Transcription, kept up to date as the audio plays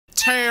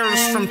Tales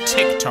from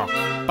TikTok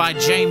by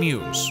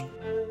Jaymuse.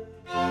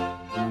 Get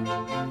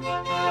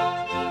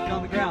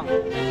on the ground.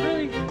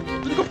 Really?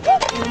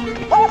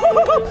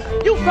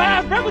 You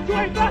fast, bro, but you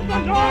ain't fast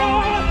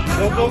enough.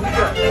 Don't do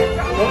that. Don't do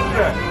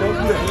that.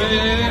 Don't do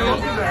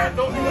that.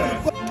 Don't do that. Don't do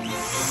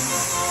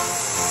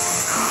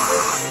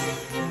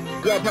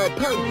that. Grab her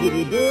purse,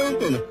 Diddy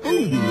Dills, and the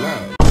food you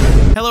love.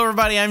 Hello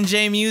everybody, I'm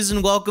Jaymuse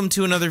and welcome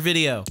to another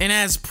video. And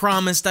as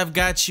promised, I've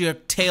got you a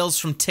Tales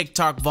from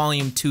TikTok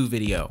Volume 2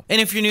 video. And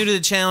if you're new to the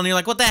channel and you're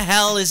like, what the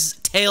hell is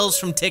Tales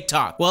from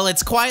TikTok? Well,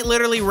 it's quite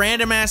literally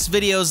random ass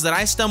videos that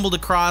I stumbled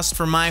across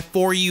from my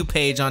For You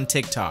page on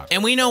TikTok.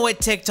 And we know what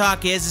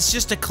TikTok is. It's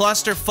just a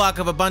clusterfuck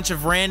of a bunch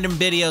of random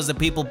videos that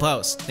people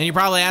post. And you're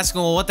probably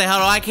asking, well, what the hell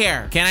do I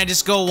care? Can't I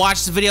just go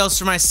watch the videos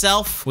for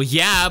myself? Well,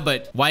 yeah,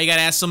 but why you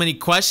gotta ask so many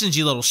questions,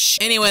 you little sh**?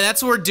 Anyway,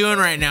 that's what we're doing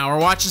right now.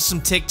 We're watching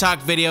some TikTok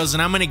videos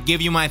and I'm gonna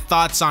give you my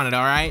thoughts on it,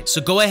 alright? So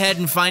go ahead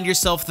and find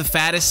yourself the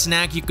fattest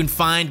snack you can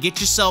find,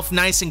 get yourself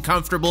nice and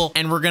comfortable,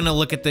 and we're gonna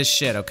look at this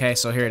shit, okay?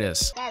 So here it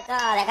is.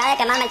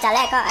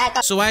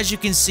 So as you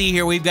can see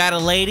here, we've got a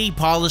lady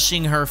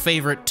polishing her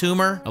favorite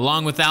tumor,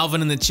 along with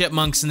Alvin and the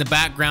Chipmunks in the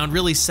background,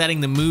 really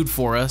setting the mood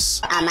for us.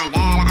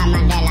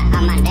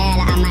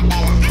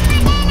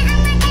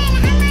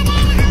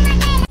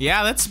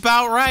 Yeah, that's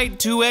about right.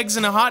 2 eggs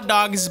and a hot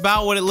dog is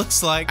about what it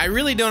looks like. I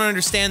really don't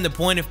understand the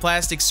point of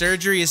plastic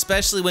surgery,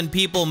 especially when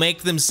people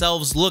make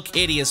themselves look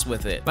hideous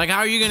with it. Like, how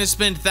are you gonna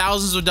spend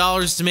thousands of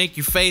dollars to make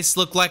your face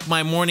look like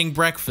my morning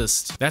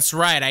breakfast? That's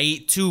right, I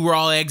eat 2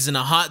 raw eggs and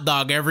a hot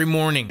dog every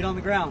morning. Get on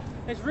the ground.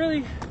 It's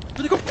really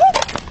good.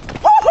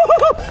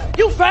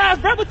 You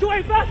fast, bro, but you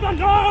ain't fast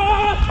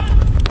enough.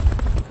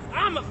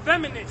 I'm a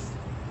feminist.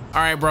 All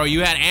right, bro,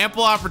 you had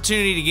ample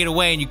opportunity to get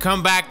away and you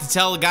come back to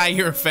tell the guy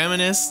you're a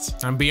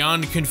feminist? I'm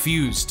beyond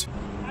confused.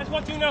 I just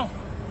want you to know,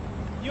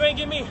 you ain't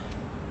get me,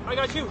 I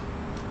got you.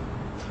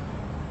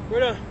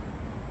 We're done.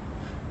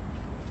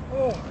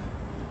 Oh,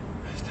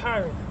 it's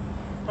tiring.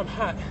 I'm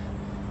hot.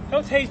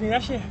 Don't tase me,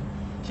 that shit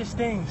just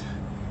stings.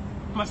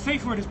 My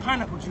safe word is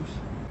pineapple juice.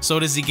 So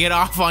does he get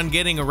off on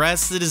getting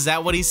arrested? Is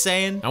that what he's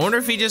saying? I wonder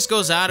if he just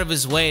goes out of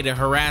his way to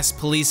harass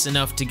police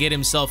enough to get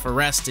himself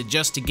arrested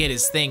just to get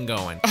his thing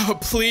going. Oh,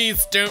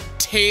 please don't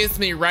tase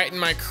me right in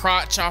my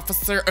crotch,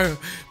 officer. Oh,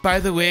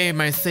 by the way,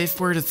 my safe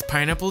word is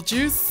pineapple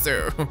juice,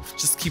 so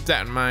just keep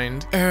that in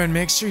mind. Oh, and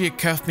make sure you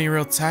cuff me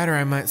real tight or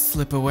I might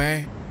slip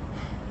away.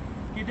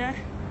 Get that?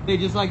 Hey,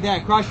 just like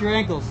that. Cross your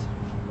ankles.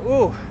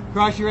 Ooh.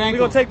 Cross your We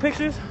ankles. gonna take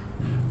pictures?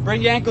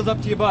 Bring your ankles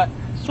up to your butt.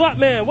 Swap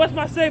man, what's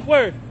my safe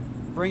word?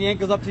 Bring your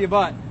ankles up to your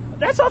butt.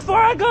 That's how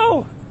far I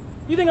go.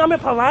 You think I'm in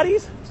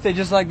Pilates? Stay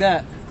just like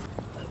that.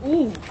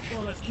 Ooh,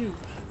 oh, that's cute.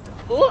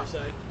 Ooh.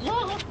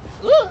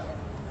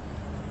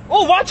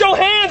 Oh, watch your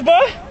hands,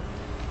 boy.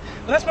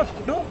 That's my.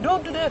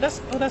 Don't do that.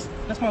 That's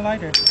my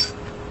lighter.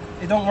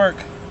 It don't work.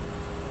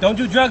 Don't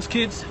do drugs,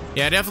 kids.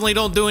 Yeah, definitely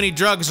don't do any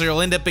drugs or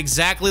you'll end up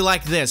exactly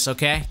like this,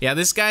 okay? Yeah,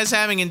 this guy's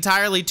having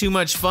entirely too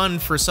much fun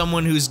for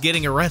someone who's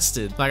getting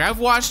arrested. Like, I've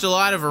watched a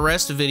lot of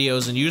arrest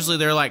videos and usually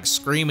they're like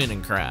screaming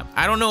and crap.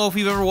 I don't know if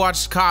you've ever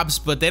watched Cops,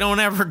 but they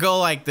don't ever go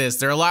like this.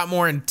 They're a lot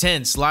more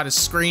intense, a lot of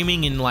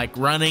screaming and like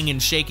running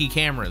and shaky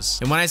cameras.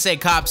 And when I say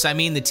Cops, I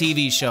mean the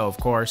TV show, of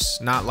course,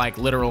 not like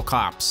literal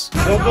cops.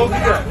 Don't do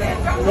that.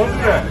 Don't do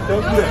that.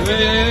 Don't do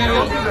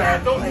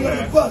that. Don't do that. Don't do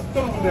that.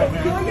 Don't do that,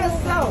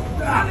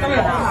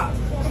 man.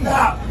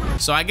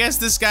 So I guess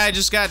this guy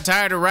just got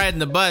tired of riding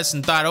the bus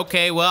and thought,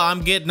 okay, well,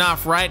 I'm getting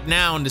off right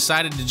now and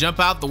decided to jump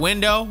out the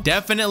window.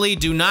 Definitely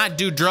do not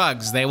do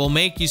drugs. They will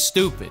make you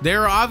stupid.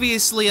 There are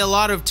obviously a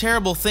lot of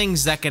terrible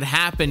things that could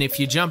happen if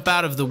you jump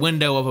out of the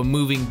window of a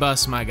moving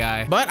bus, my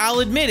guy. But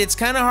I'll admit, it's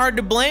kind of hard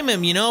to blame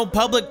him, you know?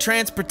 Public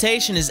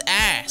transportation is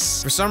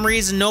ass. For some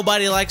reason,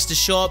 nobody likes to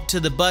show up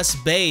to the bus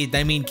bathed.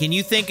 I mean, can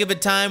you think of a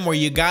time where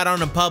you got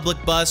on a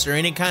public bus or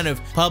any kind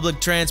of public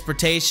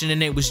transportation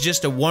and it was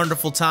just a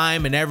wonderful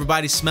time and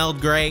everybody smelled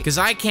great? Because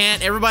I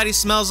can't. Everybody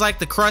smells like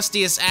the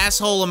crustiest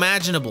asshole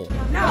imaginable.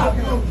 No!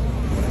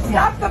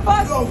 Stop the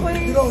bus,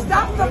 please!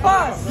 Stop the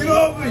bus! Get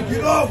off me!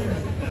 Get off me!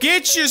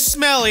 Get your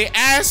smelly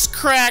ass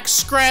crack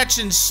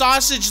scratching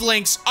sausage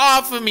links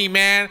off of me,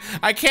 man.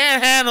 I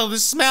can't handle the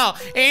smell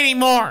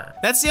anymore.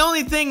 That's the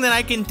only thing that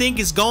I can think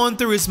is going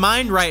through his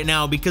mind right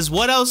now, because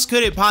what else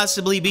could it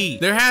possibly be?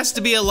 There has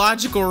to be a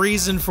logical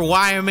reason for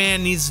why a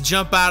man needs to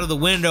jump out of the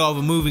window of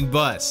a moving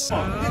bus.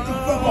 Get the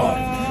fuck off!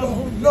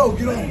 No,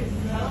 get off me!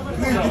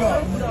 Please get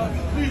off me!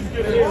 Please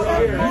get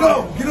here!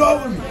 No, get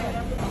off me!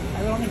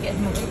 I want to get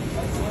him away.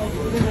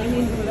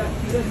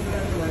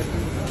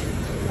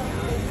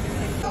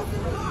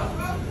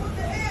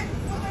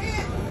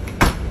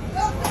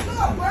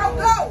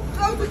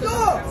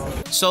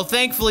 So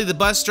thankfully the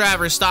bus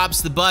driver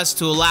stops the bus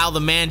to allow the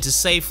man to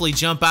safely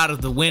jump out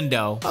of the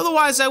window.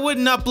 Otherwise I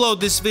wouldn't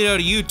upload this video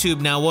to YouTube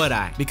now, would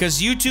I?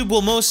 Because YouTube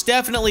will most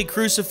definitely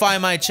crucify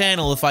my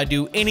channel if I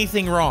do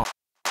anything wrong.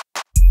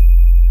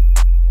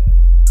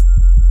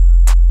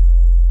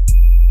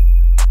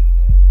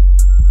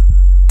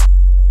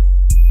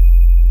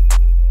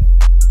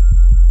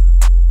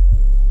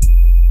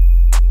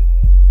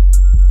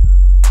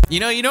 You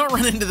know, you don't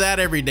run into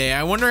that every day.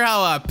 I wonder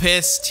how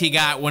pissed he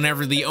got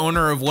whenever the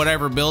owner of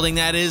whatever building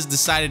that is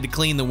decided to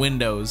clean the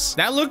windows.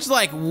 That looked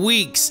like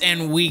weeks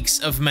and weeks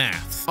of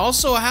math.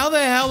 Also, how the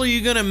hell are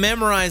you gonna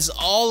memorize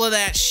all of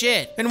that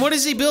shit? And what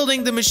is he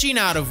building the machine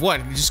out of?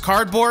 What, just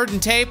cardboard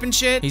and tape and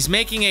shit? He's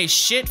making a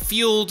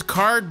shit-fueled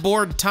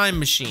cardboard time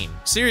machine.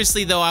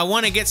 Seriously though, I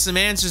wanna get some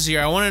answers here.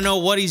 I wanna know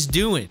what he's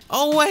doing.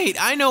 Oh wait,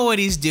 I know what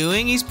he's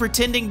doing. He's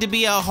pretending to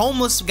be a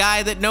homeless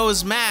guy that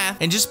knows math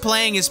and just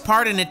playing his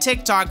part in a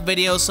TikTok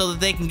video so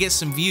that they can get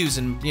some views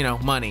and, you know,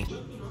 money.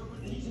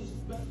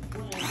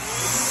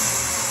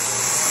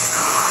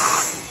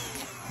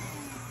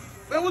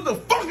 Man, what the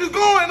fuck is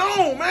going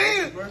on,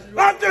 man?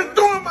 I'm just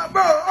doing my,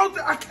 bro.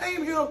 I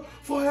came here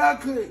for a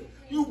haircut.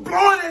 You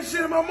blowing that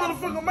shit in my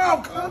motherfucking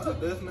mouth, cuz.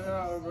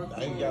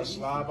 I ain't got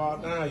slide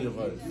out down your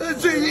face.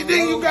 That's it.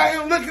 Then you got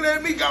him looking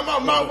at me, got my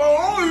mouth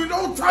on. You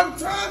know what type of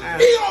time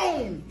he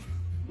on.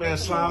 Man,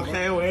 slide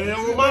came with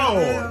him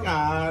on.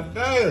 God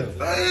damn.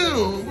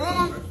 Damn,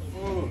 bro.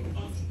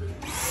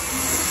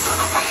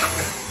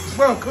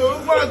 Bro,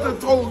 cuz, what I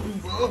just told you,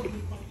 bro?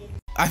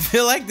 I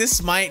feel like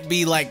this might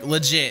be like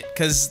legit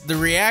because the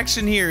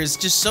reaction here is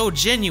just so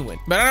genuine.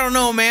 But I don't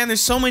know, man.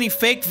 There's so many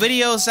fake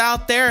videos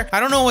out there. I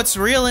don't know what's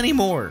real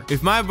anymore.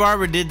 If my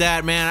barber did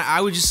that, man,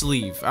 I would just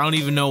leave. I don't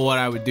even know what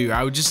I would do.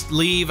 I would just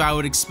leave. I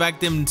would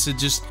expect him to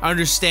just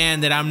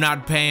understand that I'm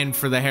not paying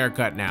for the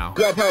haircut now.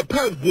 Grab her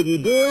purse,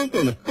 Diddy Deals,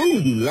 and the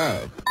food you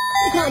love.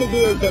 What kind of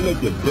deals that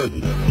make you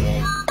boogie?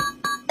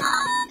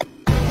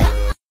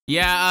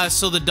 Yeah,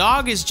 so the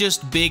dog is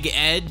just Big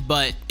Ed,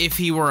 but if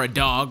he were a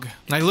dog.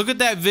 Like, look at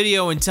that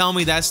video and tell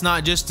me that's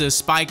not just a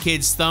Spy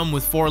Kid's thumb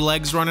with 4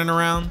 legs running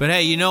around. But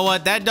hey, you know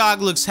what? That dog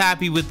looks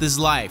happy with his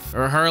life,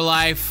 or her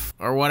life,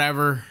 or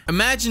whatever.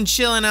 Imagine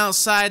chilling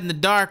outside in the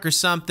dark or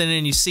something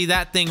and you see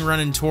that thing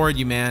running toward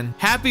you, man.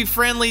 Happy,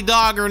 friendly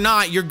dog or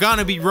not, you're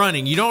gonna be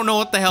running. You don't know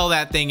what the hell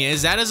that thing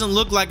is. That doesn't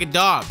look like a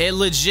dog. It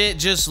legit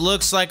just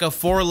looks like a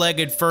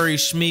 4-legged furry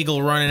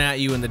schmeagle running at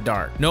you in the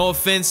dark. No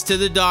offense to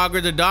the dog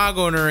or the dog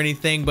owner or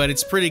anything, but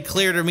it's pretty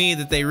clear to me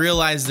that they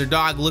realize their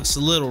dog looks a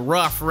little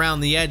rough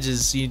around the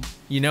edges. You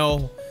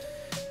know,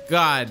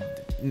 God,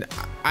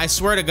 I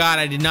swear to God,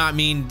 I did not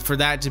mean for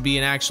that to be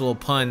an actual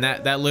pun.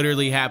 That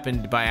literally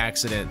happened by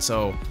accident.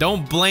 So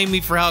don't blame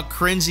me for how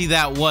cringy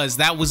that was.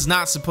 That was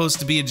not supposed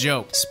to be a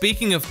joke.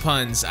 Speaking of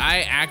puns,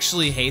 I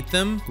actually hate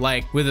them,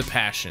 like, with a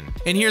passion.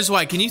 And here's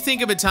why. Can you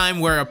think of a time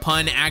where a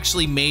pun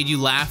actually made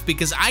you laugh?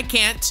 Because I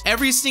can't.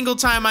 Every single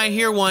time I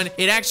hear one,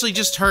 it actually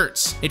just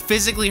hurts. It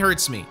physically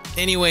hurts me.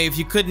 Anyway, if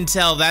you couldn't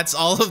tell, that's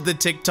all of the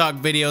TikTok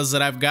videos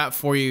that I've got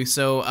for you.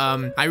 So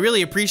I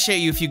really appreciate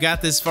you if you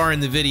got this far in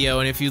the video.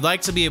 And if you'd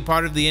like to be a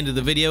part of the End of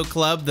the Video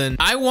Club, then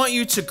I want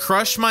you to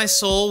crush my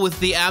soul with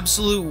the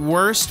absolute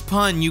worst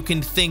pun you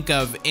can think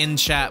of in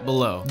chat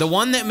below. The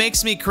one that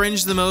makes me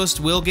cringe the most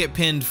will get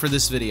pinned for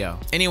this video.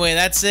 Anyway,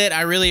 that's it.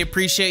 I really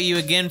appreciate you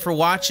again for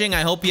watching.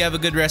 I hope you have a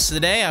good rest of the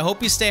day. I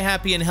hope you stay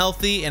happy and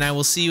healthy, and I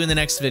will see you in the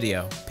next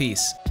video.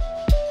 Peace.